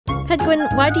Penguin,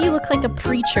 why do you look like a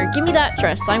preacher? Give me that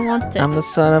dress. I want it. I'm the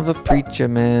son of a preacher,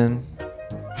 man.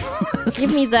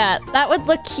 Give me that. That would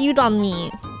look cute on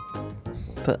me.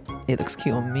 But it looks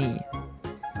cute on me.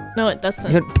 No, it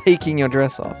doesn't. You're taking your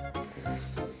dress off.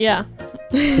 Yeah.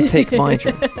 To take my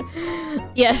dress.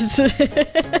 Yes.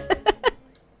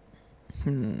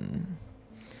 Maybe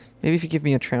if you give me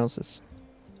your trousers.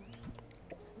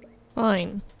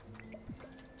 Fine.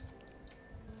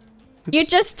 Oops. You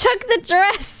just took the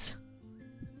dress!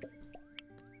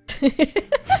 There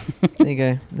you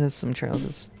go. There's some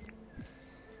trousers.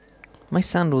 My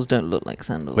sandals don't look like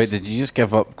sandals. Wait, did you just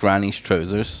give up Granny's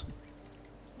trousers?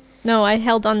 No, I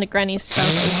held on to Granny's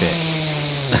trousers.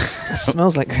 It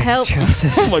smells like Help. Granny's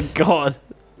trousers. Oh my god.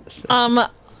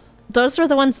 Those were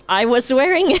the ones I was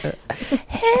wearing.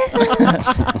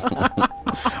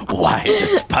 Why is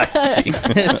it spicy?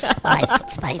 Why is it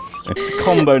spicy? It's a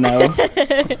combo now.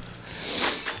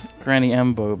 Granny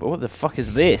Ambo. But what the fuck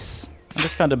is this? I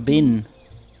just found a bin.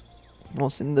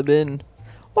 What's in the bin?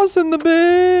 What's in the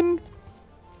bin?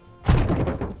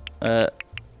 A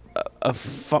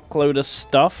fuckload of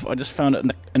stuff. I just found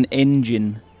an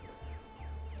engine.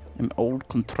 An old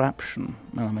contraption.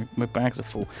 Man, my bags are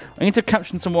full. I need to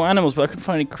capture some more animals, but I couldn't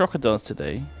find any crocodiles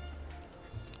today.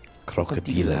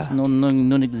 Crocodile.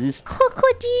 None exist.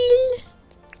 Crocodile.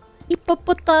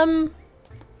 Hippopotam.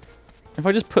 If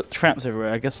I just put traps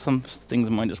everywhere, I guess some things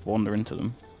might just wander into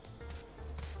them.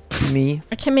 Me.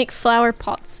 I can make flower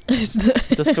pots.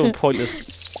 It does feel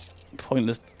pointless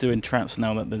doing traps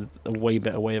now that there's a way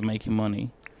better way of making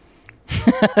money.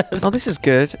 Oh, this is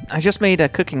good. I just made a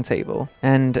cooking table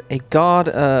and a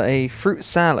fruit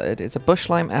salad. It's a bush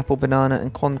lime, apple, banana,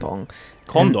 and condom.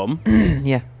 Condom?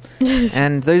 Yeah.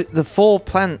 And the four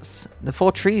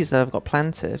trees that I've got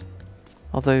planted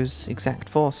are those exact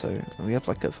four. So we have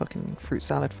like a fucking fruit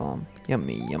salad farm.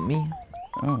 Yummy, yummy.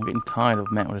 Oh, I'm getting tired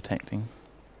of metal detecting.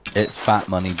 It's fat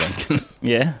money, Duncan.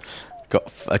 Yeah?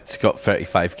 It's got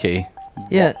 35k.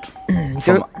 Yeah.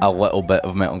 From a little bit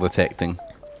of metal detecting.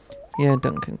 Yeah,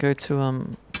 Duncan, go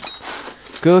to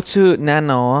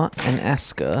Nana and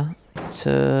ask her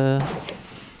to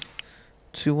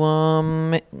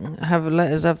let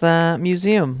us have that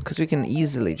museum because we can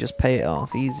easily just pay it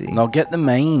off easy. No, get the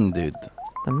mine, dude.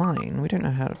 The mine? We don't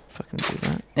know how to fucking do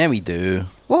that. Yeah, we do.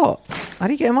 What? How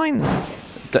do you get a mine then?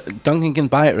 Duncan can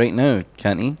buy it right now,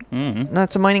 can't he? Mm-hmm. No,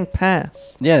 it's a mining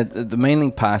pass. Yeah, the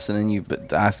mining pass, and then you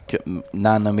ask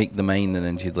Nana make the mine, and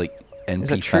then she'd like NP Is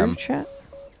that fam. true, chat?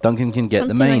 Duncan can get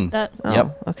Something the mine. like that. Oh,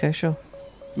 Yep. Okay, sure.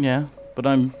 Yeah, but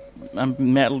I'm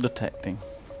metal detecting.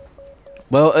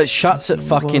 Well, it shuts at It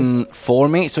fucking 4,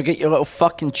 mate, so get your little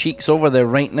fucking cheeks over there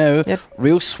right now. Yep.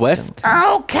 Real swift.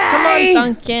 Come on,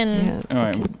 Duncan.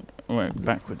 Yeah. Alright,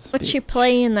 backwards. What you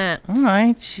playing at?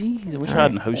 Alright, jeez, I wish I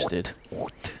hadn't hosted.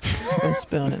 Don't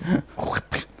spill it.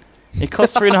 It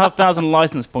costs 3,500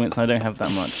 license points, and I don't have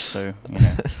that much, so, you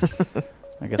know.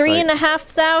 I guess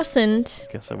 3,500.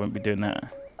 guess I won't be doing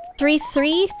that.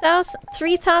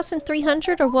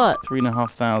 3,300 or what?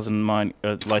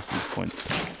 3,500 license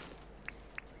points.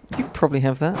 You probably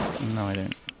have that. No, I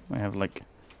don't. I have like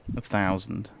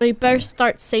 1,000. We better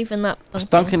start saving up. Is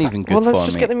Duncan even good Well, let's for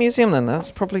just me? get the museum then. That's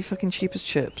probably fucking cheap as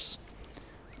chips.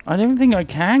 I don't think I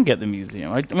can get the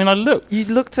museum. I mean, I looked. You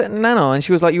looked at Nana and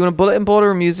she was like, "You want a bulletin board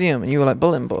or a museum?" And you were like,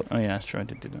 "Bulletin board." Oh yeah, that's true. I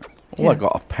did do that. Oh, I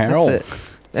got a pearl. That's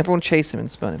it. Everyone chase him and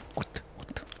spun him.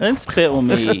 Don't spit on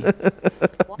me.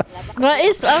 What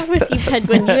is up with you,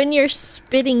 Pedwin? You and your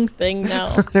spitting thing now.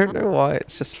 I don't know why.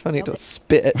 It's just funny to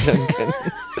spit at Duncan.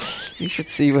 You should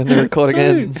see when the recording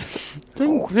Dude. ends.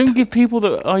 Don't give people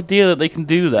the idea that they can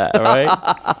do that, alright?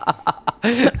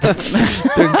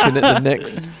 Duncan at the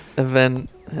next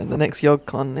event, at the next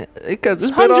YogCon. It gets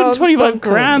It's spit on 125 Duncan.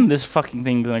 grand this fucking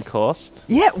thing's gonna cost.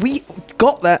 Yeah, we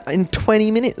got that in 20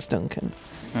 minutes, Duncan.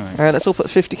 Alright. Alright, let's all put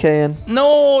 50k in.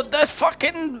 No, this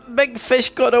fucking big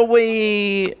fish got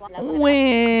away.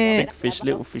 Away. Big fish,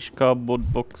 little fish,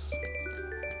 cardboard box.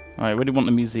 Alright, where do you want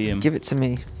the museum? Give it to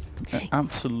me.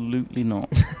 Absolutely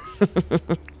not.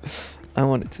 I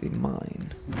want it to be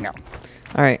mine. No.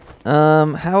 Alright,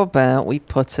 how about we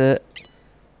put it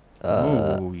Ooh,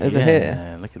 over yeah,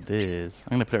 here? Look at this.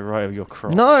 I'm gonna put it right over your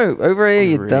crotch. No, over here,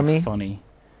 you Really dummy. Funny.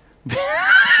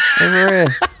 Over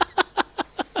here.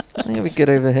 I think it'll be good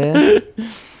over here.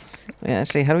 Yeah,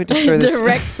 actually, how do we destroy this?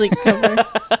 Directly cover.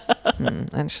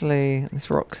 Actually, this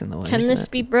rock's in the way. Can isn't this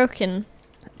it? be broken?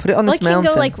 Put it on Well, this it can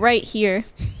mountain. go like right here.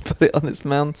 Put it on this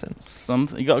mountain.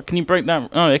 Something. You got? Can you break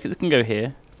that? Oh, it can go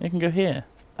here. It can go here.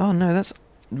 Oh no, that's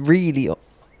really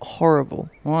horrible.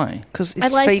 Why? Because I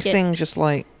it's like facing just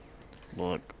like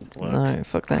Look. No,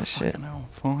 fuck that shit. No,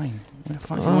 fine. Where the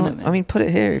fuck do you want it then? I mean, put it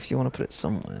here if you want to put it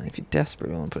somewhere. If you're desperate,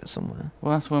 you want to put it somewhere.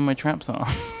 Well, that's where my traps are.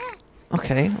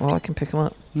 Okay, well, I can pick them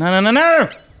up. No!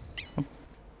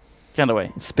 Get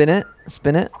away. Spin it.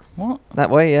 What? That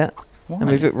way, yeah. Why? And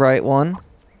move it right one.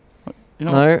 You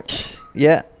know No.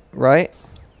 Yeah, right.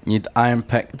 You'd iron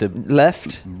pick the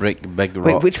Left. big rock.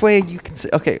 Wait, which way are you can see?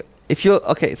 Okay, if you're...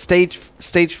 Okay, stage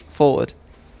forward.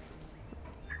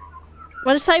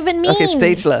 What does that even mean? Okay,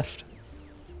 stage left.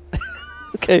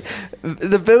 Okay,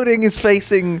 the building is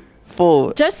facing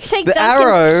forward. Just take The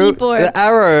Duncan's keyboard. The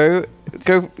arrow,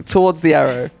 go towards the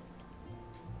arrow.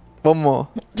 One more.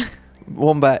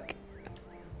 One back.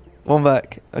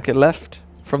 Okay, left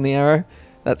from the arrow.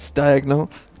 That's diagonal.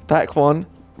 Back one.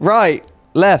 Right.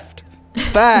 Left.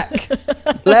 Back.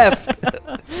 Left.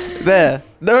 There.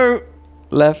 No.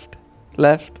 Left.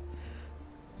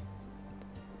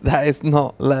 That is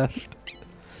not left.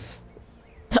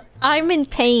 I'm in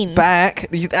pain. Back.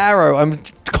 The arrow.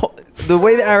 The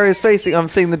way the arrow is facing, I'm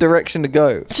seeing the direction to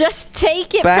go. Just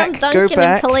take it Back, from go Duncan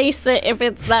back. and place it if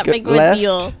it's that Go big of a left.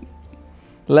 deal.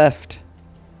 Left.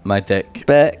 My dick.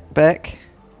 Back.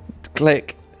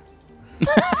 Click.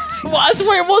 Well, that's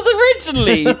where it was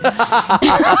originally.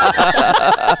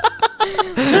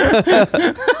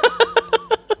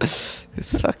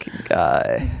 This fucking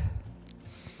guy.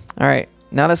 Alright,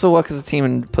 now let's all work as a team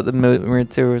and put the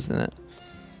materials in it.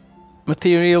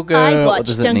 Material girl. I what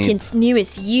does watched it need? Duncan's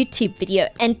newest YouTube video,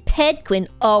 and Pedguin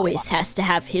always has to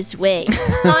have his way.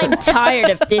 I'm tired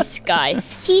of this guy.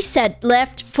 He said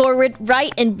left, forward,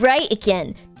 right, and right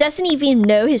again. Doesn't even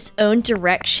know his own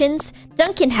directions.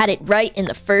 Duncan had it right in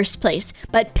the first place,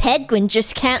 but Pedguin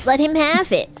just can't let him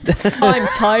have it. I'm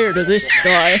tired of this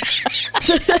guy.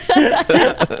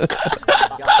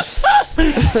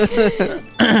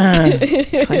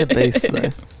 Kind of based though.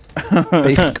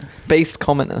 Based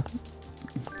commenter.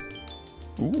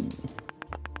 Ooh.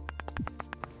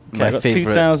 Okay, My I got favourite-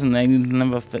 2,000, I need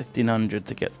another 1,500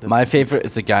 to get the... My favourite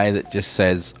is the guy that just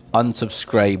says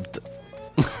unsubscribed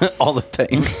all the time.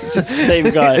 It's just the same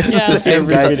guy. It's Yeah. the same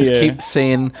Every guy just video. keeps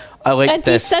saying, I like And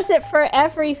he this. says it for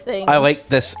everything. I like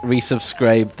this,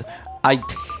 resubscribed. I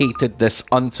hated this,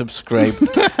 unsubscribed.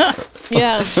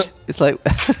 Yeah. It's like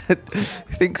he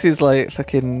thinks he's like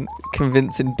fucking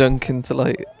convincing Duncan to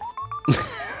like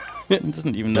He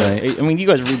doesn't even know. Right. I mean, you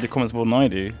guys read the comments more than I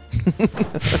do.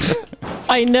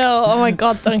 I know. Oh my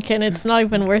god, Duncan, it's not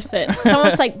even worth it.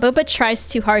 Someone's like, Bubba tries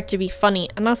too hard to be funny.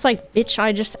 And I was like, bitch,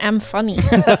 I just am funny.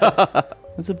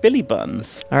 There's a Billy button.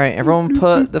 Alright, everyone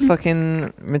put the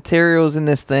fucking materials in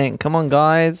this thing. Come on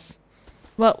guys.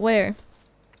 What, where?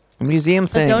 A museum A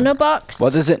thing. donut box?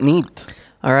 What does it need?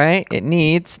 Alright, it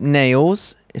needs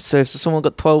nails. So if someone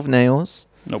got 12 nails.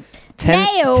 Nope. 10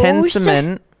 Nails?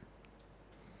 cement.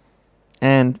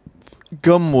 And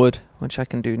gumwood, which I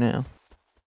can do now.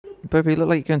 Bobby, you look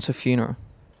like you're going to a funeral.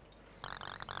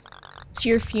 It's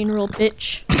your funeral,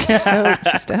 bitch. Oh,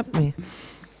 she stabbed me.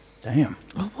 Damn.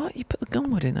 Oh, what? You put the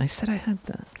gumwood in? I said I had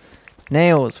that.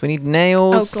 Nails. We need Oh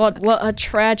nails. god, what a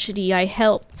tragedy. I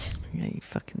helped. Yeah, you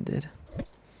fucking did.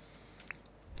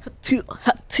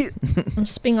 I'm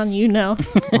spinning on you now.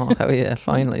 Oh, hell yeah.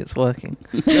 Finally, it's working.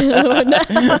 Oh,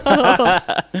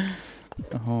 no.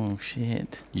 Oh,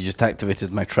 shit. You just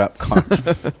activated my trap card.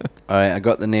 Alright, I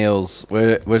got the nails.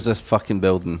 Where's this fucking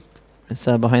building? It's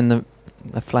behind the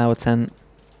flower tent.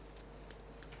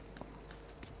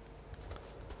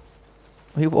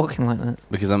 Why are you walking like that?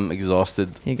 Because I'm exhausted.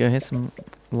 Here you go. Here's some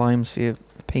limes for your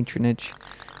patronage.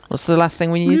 What's the last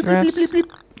thing we need, Ravs?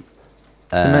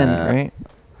 Cement, right?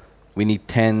 We need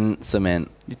 10 cement.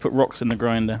 You put rocks in the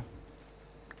grinder.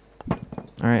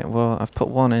 Alright, well, I've put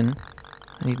one in.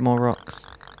 I need more rocks.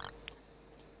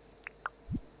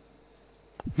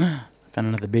 Found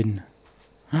another bin.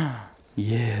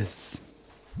 Yes.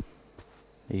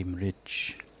 I'm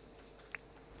rich.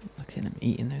 Look at him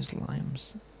eating those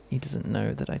limes. He doesn't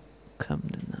know that I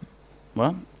cummed in them.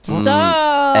 What?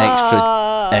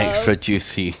 Stop! Extra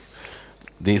juicy.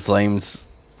 These limes,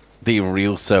 they're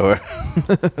real sour.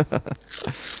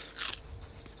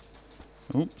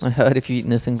 I heard if you eat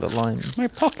nothing but limes, My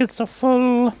pockets are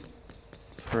full.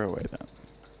 Throw away that.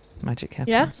 magic happens.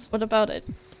 Yeah? What about it?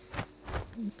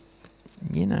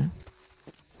 You know.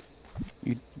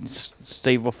 You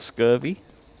stave off scurvy.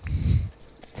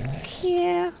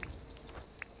 Yeah.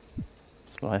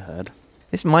 That's what I heard.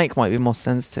 This mic might be more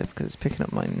sensitive because it's picking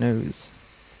up my nose.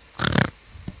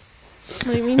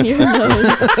 What do you mean your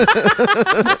nose?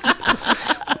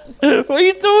 What are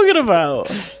you talking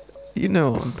about? You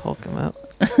know what I'm talking about.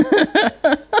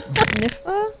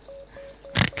 Sniffer?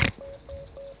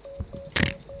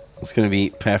 It's going to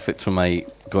be perfect for my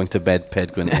going to bed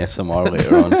Pedguin ASMR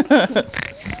later on.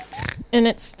 And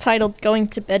it's titled Going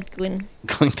to Bed, Gwyn.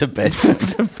 Going to bed.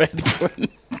 To bed,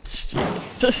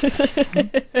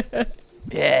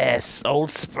 yes,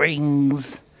 old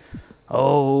springs.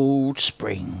 Old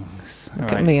springs.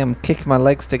 Look at me, I'm kicking my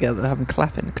legs together, I'm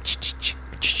clapping. It's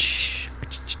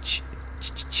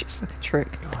like a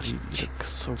trick. God, you look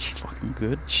so fucking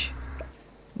good.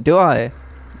 Do I?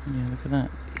 Yeah, look at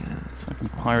that. Yeah. It's like a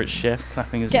pirate chef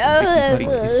clapping his Go. Like, feet.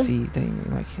 you see, don't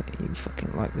you like it? You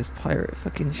fucking like this pirate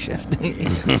fucking chef, don't you?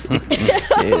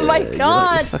 Oh my You God.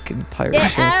 like this fucking pirate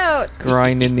Get chef out!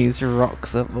 grinding these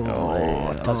rocks up.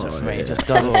 Oh, it does it for me. yeah. It just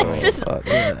does it for me. This is- Fuck,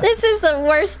 yeah. This is the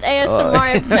worst ASMR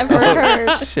I've ever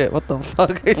heard. Shit, what the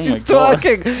fuck? Oh She's my God.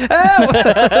 twerking! Help!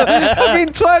 I've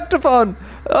been twerked upon!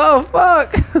 Oh,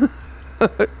 fuck!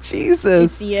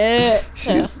 Jesus! Yeah.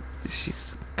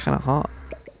 She's kind of hot.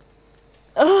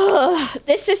 Ugh,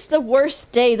 this is the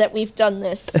worst day that we've done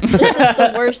this. This is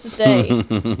the worst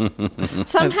day.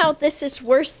 Somehow this is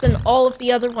worse than all of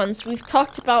the other ones. We've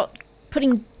talked about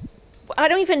putting... I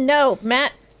don't even know.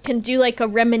 Matt can do like a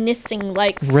reminiscing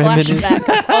like flashback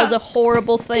of all the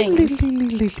horrible things.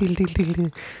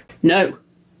 No.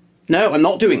 No, I'm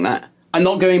not doing that. I'm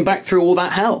not going back through all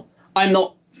that hell. I'm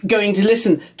not going to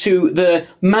listen to the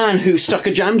man who stuck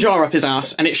a jam jar up his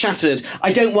ass and it shattered.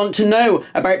 I don't want to know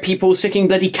about people sticking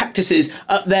bloody cactuses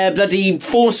up their bloody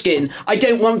foreskin. I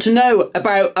don't want to know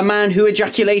about a man who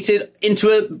ejaculated into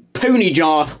a pony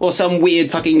jar or some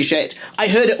weird fucking shit. I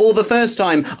heard it all the first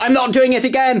time. I'm not doing it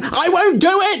again. I won't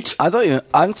do it! I don't even...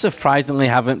 I surprisingly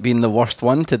haven't been the worst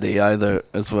one today either,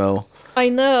 as well. I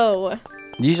know.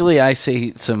 Usually I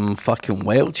say some fucking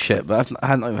wild shit, but I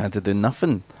haven't even had to do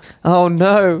nothing. Oh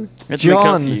no, You had to make up for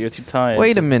John! you. You're too tired.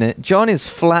 Wait a minute, John is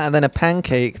flatter than a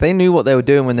pancake. They knew what they were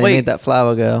doing when they Wait. made that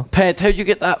flower girl. Ped, how'd you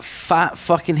get that fat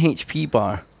fucking HP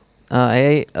bar? I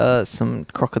ate some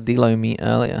crocodilo meat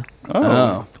earlier.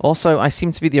 Oh. Also, I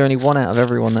seem to be the only one out of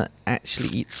everyone that actually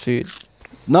eats food.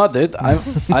 No, dude,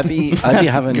 I'd be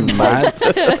having mad.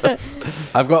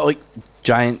 I've got like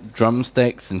giant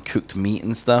drumsticks and cooked meat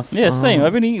and stuff. Yeah, same.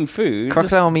 I've been eating food.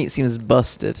 Crocodile meat seems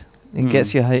busted. It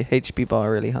gets your HP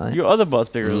bar really high. Your other bar's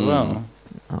bigger as well.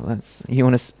 Oh, that's you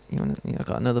want to? Yeah, I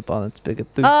got another bar that's bigger.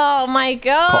 Oh my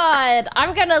God!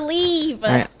 I'm gonna leave.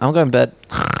 Alright, I'm going to bed.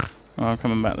 Oh, I'm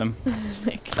coming back then.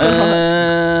 God.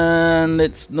 And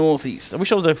it's northeast. I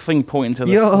wish I was a thing pointing to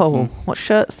the... Yo, what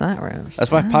shirt's that, Ravs?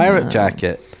 That's my pirate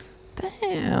jacket.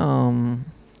 Damn.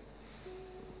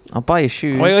 I'll buy you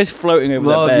shoes. Why are you always floating over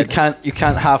Well, that bed? you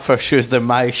can't have her shoes. They're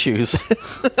my shoes.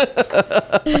 I'm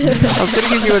gonna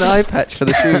give you an eye patch for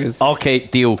the shoes. Okay,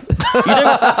 deal.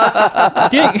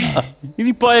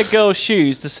 You buy a girl's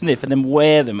shoes to sniff and then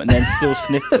wear them and then still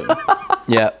sniff them.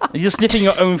 Yeah. You're sniffing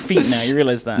your own feet now. You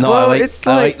realise that? No, Well, I it's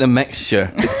like like- the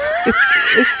mixture.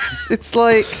 It's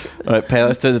like All right, Ped,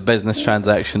 let's do the business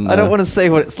transaction now. I don't want to say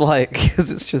what it's like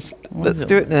because it's just. What Let's is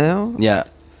do it? it now. Yeah.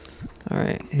 All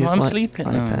right. Well, Here's I'm my sleeping.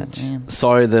 eye Oh, patch. damn.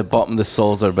 Sorry, the bottom of the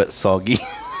soles are a bit soggy.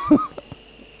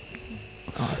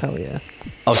 Oh hell yeah.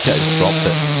 Oh shit, I just dropped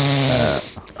it.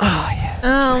 Oh yeah.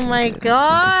 Oh my good.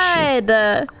 That's some good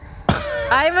God!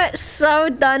 I'm so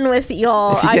done with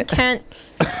y'all. If you I get- can't.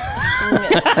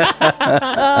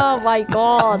 Oh my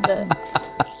God! Why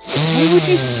would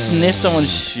you sniff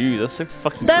someone's shoe? That's so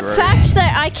fucking The gross. fact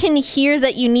that I can hear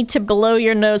that you need to blow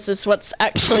your nose is what's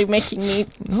actually making me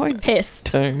No, I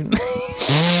pissed. don't.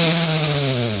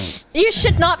 You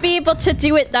should not be able to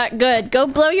do it that good. Go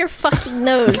blow your fucking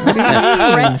nose, you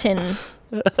cretin.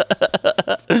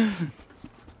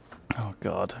 Oh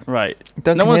god. Right.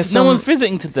 Duncan, No here's one's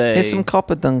visiting today. Here's some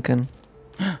copper, Duncan.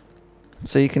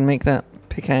 So you can make that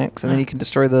pickaxe, and then you can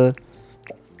destroy the.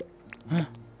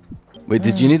 Wait,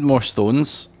 did you need more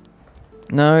stones?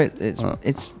 No, it's Oh.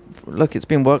 look, it's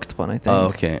been worked upon. I think. Oh,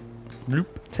 okay.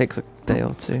 Takes a day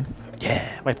or two.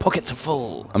 Yeah, my pockets are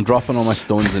full. I'm dropping all my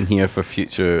stones in here for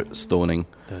future stoning.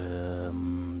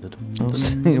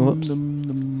 Whoops.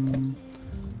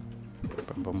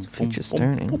 Future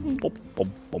stoning.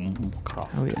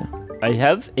 Oh yeah. I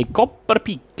have a copper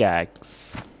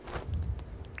pickaxe.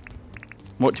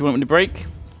 What do you want me to break?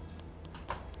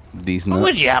 These What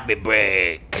would nuts. you have me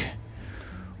break?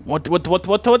 What?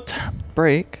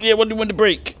 Break. Yeah, what do you want to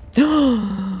break?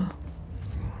 You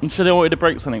said I wanted to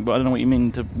break something, but I don't know what you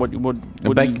mean to what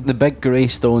The big grey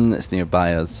stone that's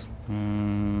nearby us.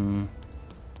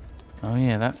 Oh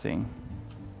yeah, that thing.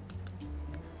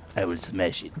 I will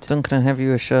smash it. Duncan, I have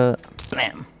you a shirt.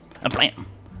 Blam. A blam.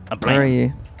 A Where are blam.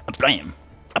 you? A blam.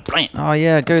 A blam. Oh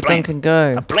yeah, go Blam. Duncan,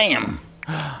 go. A blam.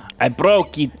 I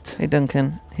broke it. Hey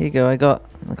Duncan, here you go. I got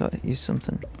I gotta use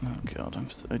something. Oh god,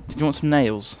 did you want some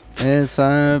nails? It's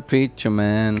a preacher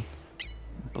man.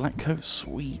 Black coat,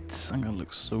 sweet. I'm gonna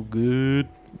look so good.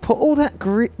 Put all that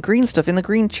green stuff in the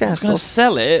green I was chest. gonna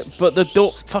sell it, but the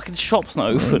fucking shop's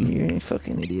not open. You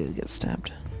fucking idiot, get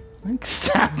stabbed. Don't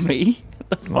stab me.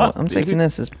 Well, I'm taking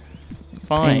this as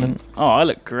fine. payment. Oh, I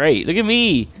look great. Look at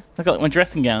me. I got like my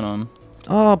dressing gown on.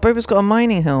 Oh, Boba's got a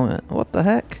mining helmet. What the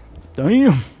heck?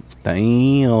 Damn.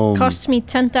 Damn. Cost me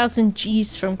 10,000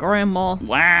 G's from Grandma.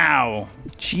 Wow.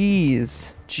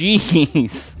 Jeez.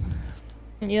 Jeez.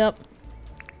 Yep.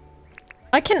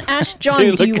 I can ask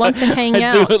John, do you want to hang I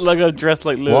out? do look like I'm dressed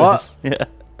like Lewis. What? Yeah.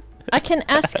 I can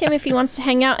ask him if he wants to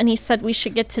hang out, and he said we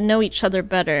should get to know each other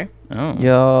better. Oh.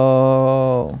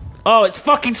 Yo. Oh, it's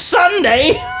fucking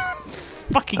Sunday!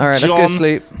 Fucking Alright, John. let's go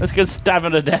sleep. Let's go stab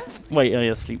him to death. Wait, oh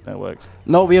yeah, sleep, that works.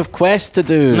 No, we have quests to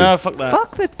do. No, fuck that.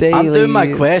 Fuck the dailies. I'm doing my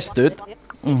quest, dude.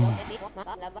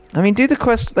 I mean, do the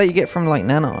quest that you get from, like,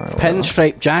 Nana or whatever.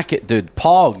 Pinstripe jacket, dude.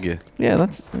 Pog. Yeah,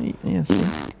 that's...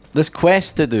 Yes. There's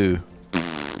quests to do.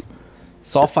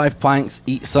 Saw 5 planks,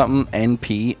 eat something,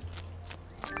 NP.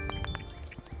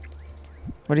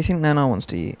 What do you think Nana wants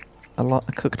to eat? A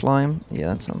cooked lime? Yeah,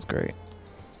 that sounds great.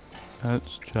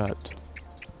 Let's chat.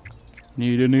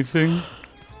 Need anything?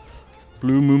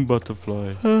 Blue moon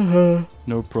butterfly.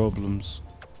 No problems.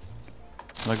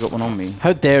 I got one on me.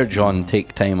 How dare John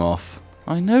take time off?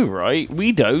 I know, right?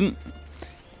 We don't.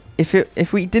 If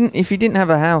you didn't have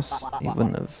a house, he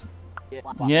wouldn't have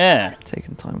Yeah.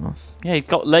 taken time off. Yeah, he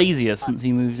got lazier since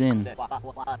he moved in.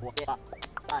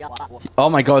 Oh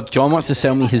my god, John wants to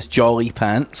sell me his jolly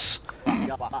pants.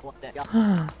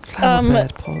 Flower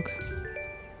bed, Pog.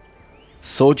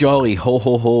 So jolly, ho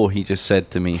ho ho, he just said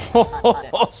to me.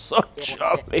 Oh, so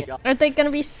jolly. Are they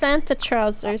gonna be Santa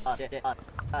trousers?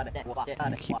 I'm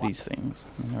gonna keep these things,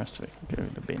 and the rest of it can go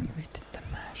in the bin. We did the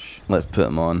mash. Let's put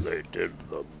them on. They did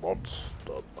the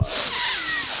monster mash.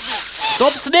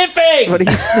 Stop sniffing! What are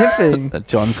you sniffing?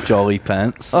 John's jolly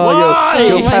pants. Why?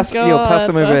 Yo, Oh my pass them God.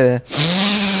 over there.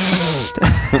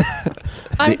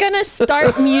 I'm gonna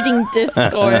start muting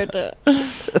Discord.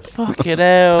 Fucking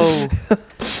hell.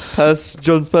 Pass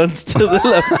John's pants to the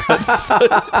left hand side.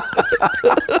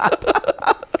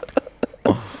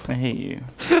 I hate you.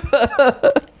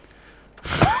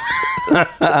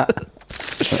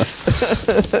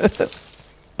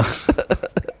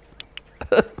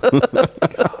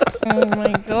 Oh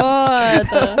my god.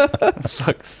 For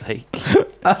fuck's sake.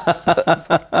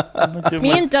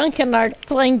 Me and Duncan are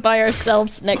playing by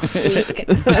ourselves next week.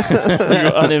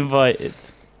 You're uninvited.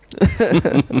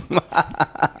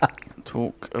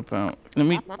 Talk about. Let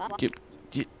me get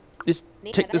this.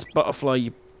 Take this butterfly,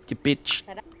 you bitch.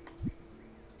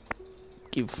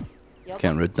 Give.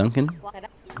 Can't read Duncan.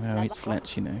 Well, it's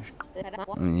Fletch, you know.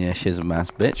 I mean, yeah, she's a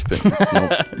mass bitch, but it's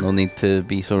no need to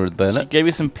be so rude about She it. gave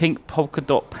me some pink polka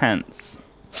dot pants.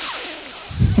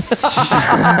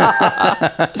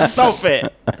 Stop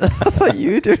it! I thought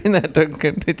you were doing that,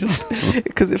 Duncan. It just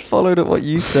because it followed up what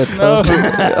you said. No.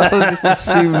 I was just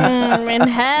assuming. In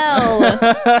hell.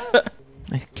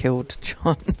 I killed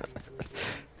John.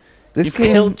 You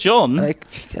killed John? I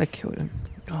killed him.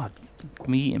 God,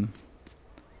 can we eat him?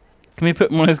 Can we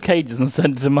put him on his cages and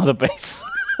send him to Mother Base?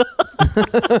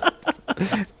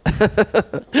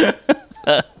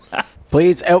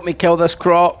 Please help me kill this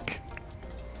croc.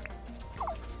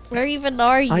 Where even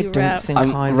are you, I don't Raph? think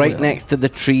I'm I right will. next to the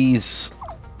trees.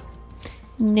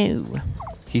 No,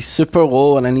 He's super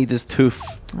low and I need his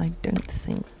tooth. I don't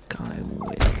think I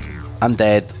will. I'm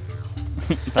dead.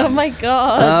 Oh my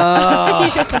god.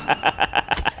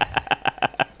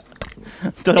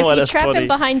 Don't know why If you that's trap funny. him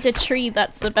behind a tree,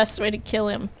 that's the best way to kill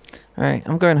him. Alright,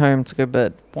 I'm going home to go to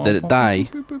bed. Did it die?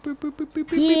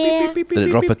 Yeah. Did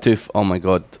it drop a tooth? Oh my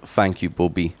god. Thank you,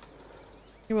 Bobby.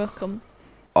 You're welcome.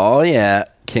 Oh yeah.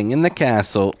 King in the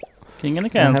castle. King in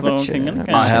the I have a castle, chair. king in the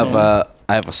I castle.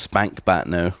 have a spank bat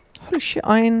now. Holy shit,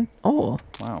 iron ore.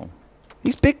 Wow.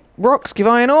 These big rocks give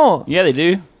iron ore. Yeah, they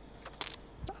do.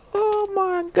 Oh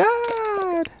my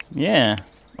god. Yeah.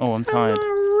 Oh, I'm tired. I'm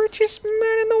the richest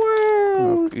man in the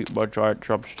world. I'll eat my giant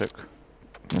drumstick.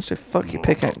 That's a fuck your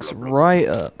pickaxe right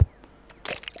up.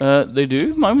 They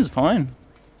do? Mine was fine.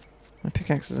 My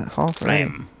pickaxe is at half already.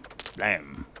 Blam.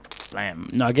 Blam. Blam.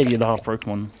 No, I gave you the half broken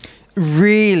one.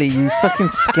 Really? You fucking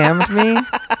scammed me?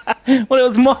 Well,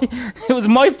 it was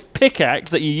my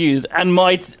pickaxe that you used and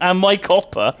my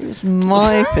copper. It was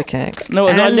my pickaxe. No,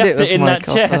 I and left was it in my that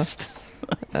copper. chest.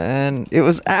 And it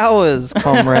was ours,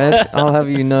 comrade. I'll have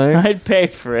you know. I'd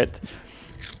paid for it.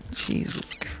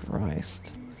 Jesus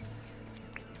Christ.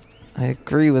 I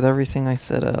agree with everything I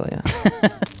said earlier.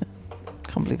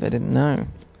 Can't believe I didn't know.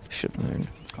 Should have known.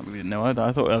 I really didn't know either.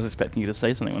 I thought I was expecting you to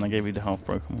say something when I gave you the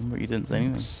half-broken one, but you didn't say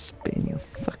anything. Spit in your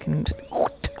fucking...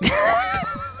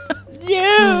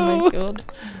 Oh my god.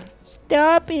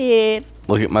 Stop it.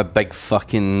 Look at my big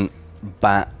fucking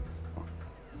bat.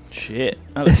 Shit.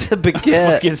 It's a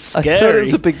baguette. Fucking I scary. thought it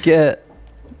was a baguette.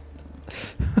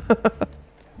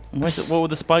 What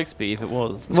would the spikes be if it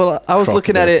was? Well, I was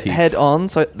looking at it Crocodile teeth. head on,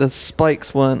 so the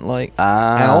spikes weren't like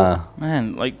Ah.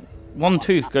 Man, like, one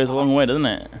tooth goes a long way, doesn't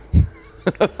it?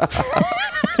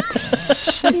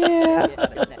 Yeah.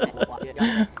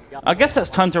 I guess that's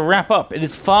time to wrap up. It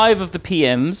is 5 of the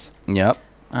PMs. Yep.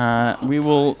 We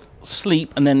will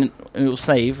sleep and then it will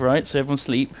save, right? So everyone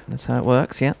sleep. That's how it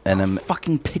works, yeah. And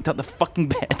Fucking picked up the fucking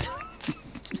bed.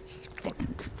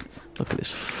 Look at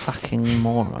this fucking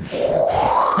moron.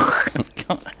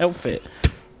 Can't help it.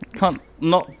 Can't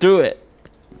not do it.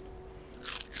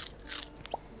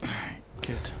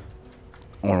 Good.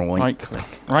 Right click.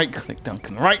 Right click,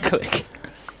 Duncan. Right click.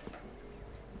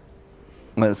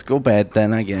 Let's go bed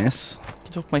then, I guess.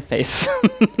 Get off my face. I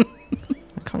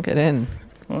can't get in.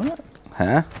 What?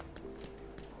 Huh?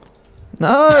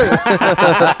 No!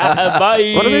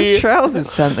 Bye. What are those trousers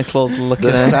Santa Claus looking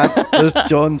at? There's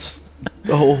John's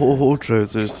ho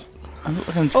trousers. I look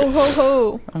like I'm, Ho ho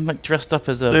ho. I'm like dressed up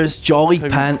as a There's jolly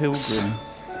pilgrim. pants.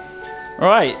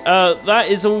 Right, that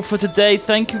is all for today.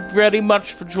 Thank you very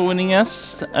much for joining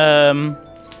us. And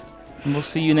we'll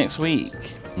see you next week.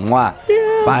 Mwah.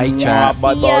 Bye, chat.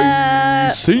 Bye See ya.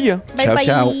 See ya. Bye Ciao, bye.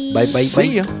 ciao. Bye, bye,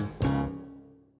 See bye. ya.